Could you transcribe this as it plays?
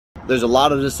there's a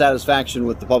lot of dissatisfaction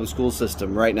with the public school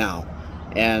system right now.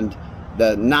 And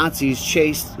the Nazis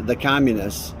chased the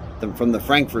communists from the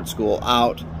Frankfurt School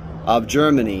out of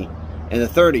Germany in the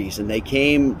 30s, and they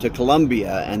came to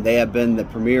Columbia, and they have been the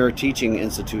premier teaching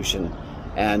institution,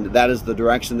 and that is the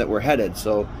direction that we're headed.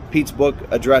 So Pete's book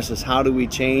addresses how do we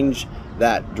change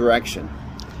that direction.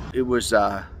 It was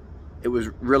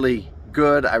really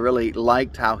good. I really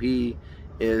liked how he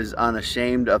is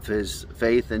unashamed of his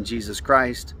faith in Jesus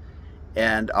Christ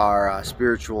and our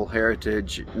spiritual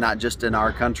heritage, not just in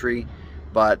our country,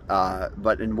 but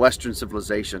in Western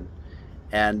civilization.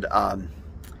 And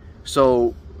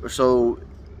so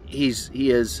he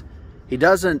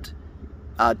doesn't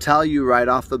tell you right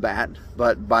off the bat,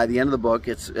 but by the end of the book,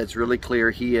 it's really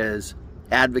clear he is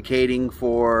advocating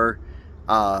for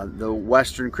the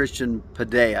Western Christian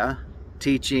paideia,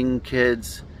 teaching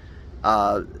kids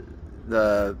the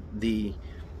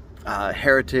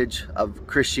heritage of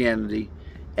Christianity,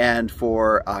 and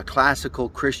for classical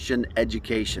Christian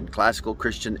education.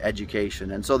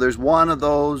 And so there's one of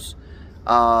those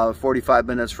 45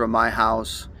 minutes from my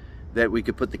house that we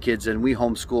could put the kids in. We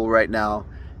homeschool right now,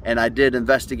 and I did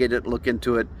investigate it, look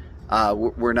into it.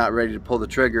 We're not ready to pull the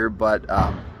trigger, but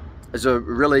it's a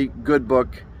really good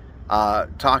book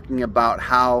talking about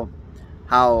how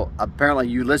apparently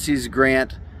Ulysses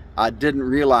Grant didn't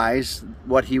realize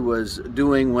what he was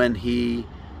doing when he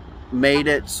made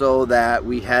it so that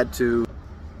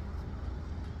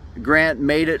Grant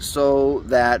made it so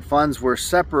that funds were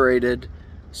separated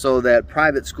so that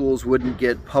private schools wouldn't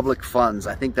get public funds.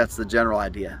 I think that's the general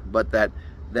idea, but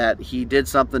that he did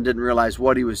something, didn't realize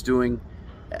what he was doing,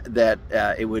 that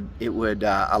it would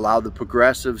allow the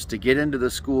progressives to get into the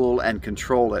school and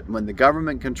control it. When the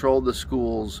government controlled the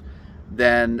schools,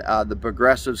 then the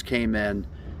progressives came in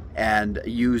and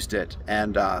used it.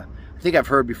 And I think I've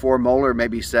heard before, Moeller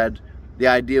maybe said the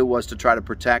idea was to try to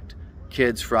protect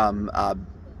kids from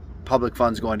public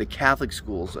funds going to Catholic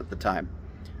schools at the time.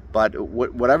 But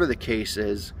whatever the case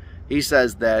is, he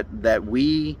says that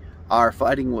we are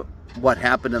fighting what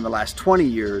happened in the last 20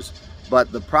 years, but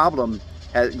the problem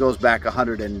goes back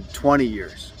 120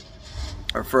 years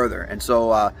or further. And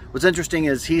so what's interesting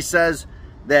is he says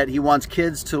that he wants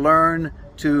kids to learn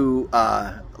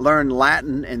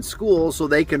Latin in school so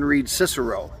they can read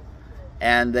Cicero,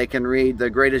 and they can read the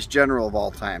greatest general of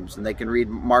all times, and they can read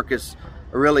Marcus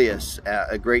Aurelius,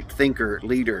 a great thinker,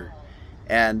 leader.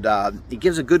 And he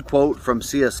gives a good quote from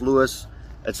C.S. Lewis.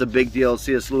 It's a big deal.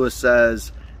 C.S. Lewis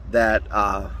says that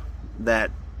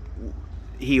that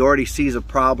he already sees a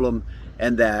problem,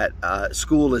 and that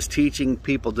school is teaching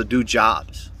people to do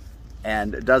jobs,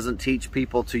 and it doesn't teach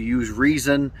people to use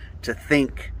reason, to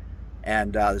think.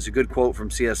 And there's a good quote from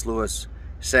C.S. Lewis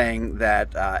saying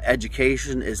that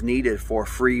education is needed for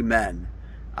free men.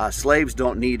 Slaves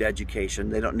don't need education.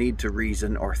 They don't need to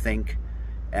reason or think.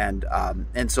 And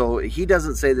so he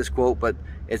doesn't say this quote, but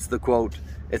it's the quote.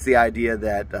 It's the idea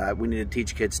that we need to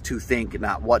teach kids to think,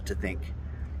 not what to think.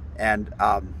 And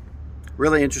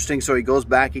really interesting. So he goes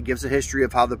back, he gives a history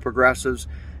of how the progressives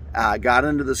got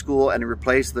into the school and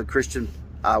replaced the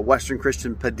Western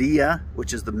Christian paideia,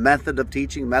 which is the method of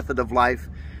teaching, method of life.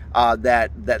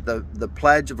 That the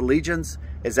Pledge of Allegiance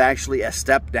is actually a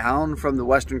step down from the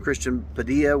Western Christian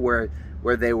paideia, where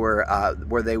they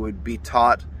would be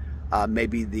taught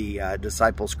maybe the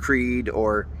Disciples' Creed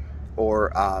or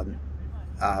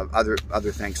other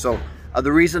things. So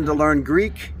the reason to learn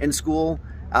Greek in school,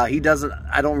 I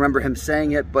don't remember him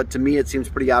saying it, but to me it seems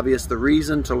pretty obvious. The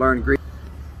reason to learn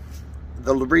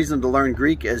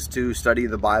Greek is to study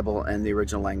the Bible and the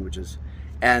original languages.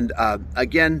 And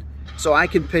again, so I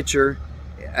can picture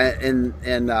in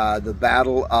the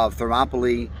Battle of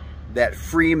Thermopylae that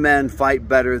free men fight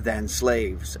better than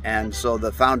slaves. And so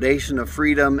the foundation of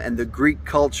freedom and the Greek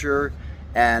culture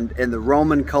and in the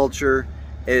Roman culture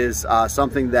is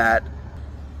something that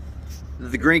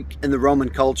the Greek and the Roman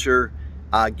culture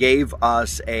gave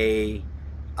us an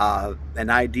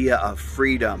idea of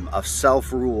freedom, of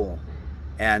self-rule,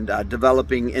 and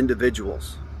developing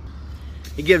individuals.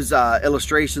 He gives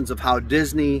illustrations of how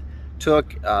Disney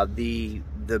took the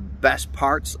best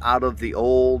parts out of the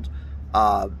old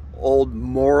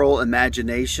moral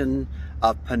imagination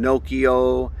of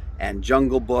Pinocchio and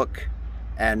Jungle Book,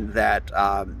 and that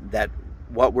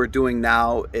what we're doing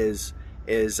now is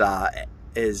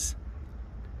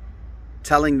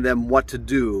telling them what to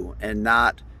do and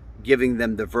not giving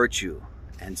them the virtue.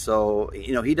 And so,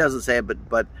 you know, he doesn't say it,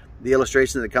 but the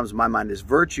illustration that comes to my mind is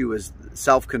virtue is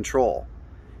self-control.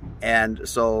 And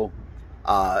so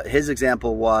his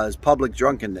example was public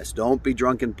drunkenness. Don't be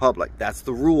drunk in public. That's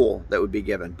the rule that would be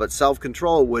given. But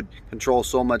self-control would control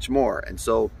so much more. And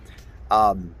so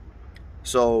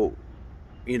So,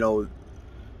 you know,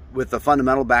 with the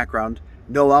fundamental background,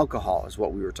 no alcohol is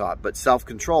what we were taught, but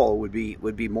self-control would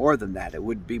be more than that. It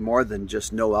would be more than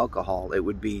just no alcohol. It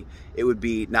would be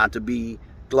not to be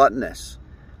gluttonous,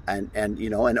 and you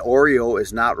know, an Oreo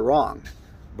is not wrong,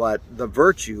 but the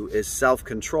virtue is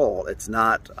self-control. It's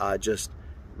not just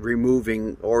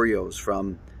removing Oreos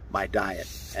from my diet.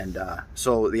 And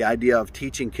so the idea of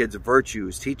teaching kids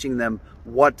virtues, teaching them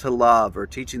what to love, or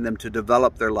teaching them to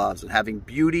develop their loves, and having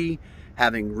beauty,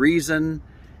 having reason,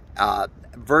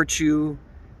 virtue,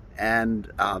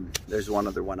 and there's one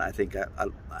other one I think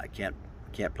I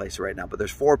can't place it right now, but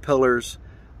there's 4 pillars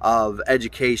of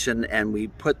education, and we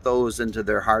put those into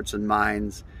their hearts and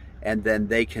minds, and then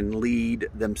they can lead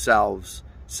themselves,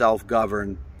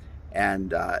 self-govern,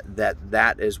 and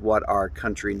that is what our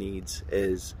country needs,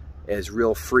 is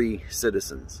real free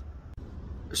citizens.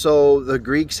 So the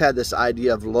Greeks had this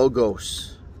idea of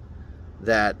logos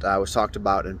that was talked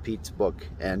about in Pete's book,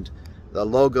 and the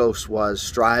logos was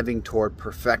striving toward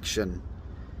perfection,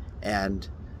 and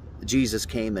Jesus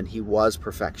came and he was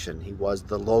perfection. He was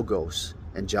the logos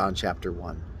in John chapter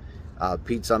 1.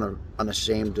 Pete's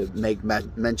unashamed to make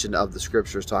mention of the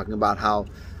scriptures, talking about how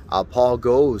Paul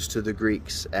goes to the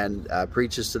Greeks and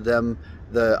preaches to them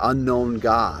the unknown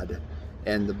God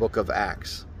in the book of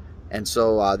Acts. And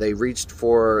so they reached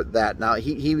for that. Now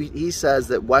he says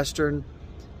that Western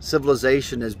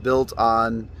civilization is built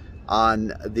on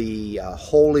the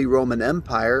Holy Roman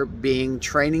Empire being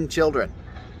training children.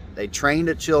 They trained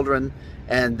at children,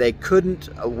 and they couldn't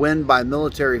win by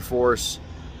military force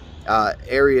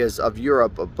areas of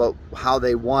Europe, but how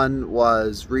they won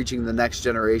was reaching the next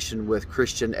generation with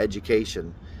Christian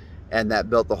education, and that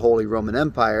built the Holy Roman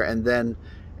Empire. And then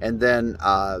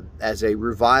as a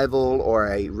revival or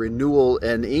a renewal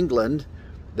in England,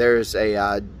 there's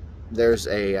a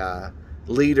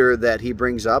leader that he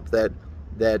brings up that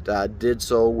did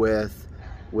so with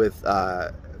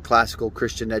classical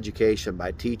Christian education,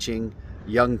 by teaching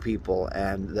young people,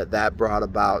 and that brought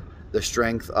about the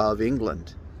strength of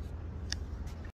England.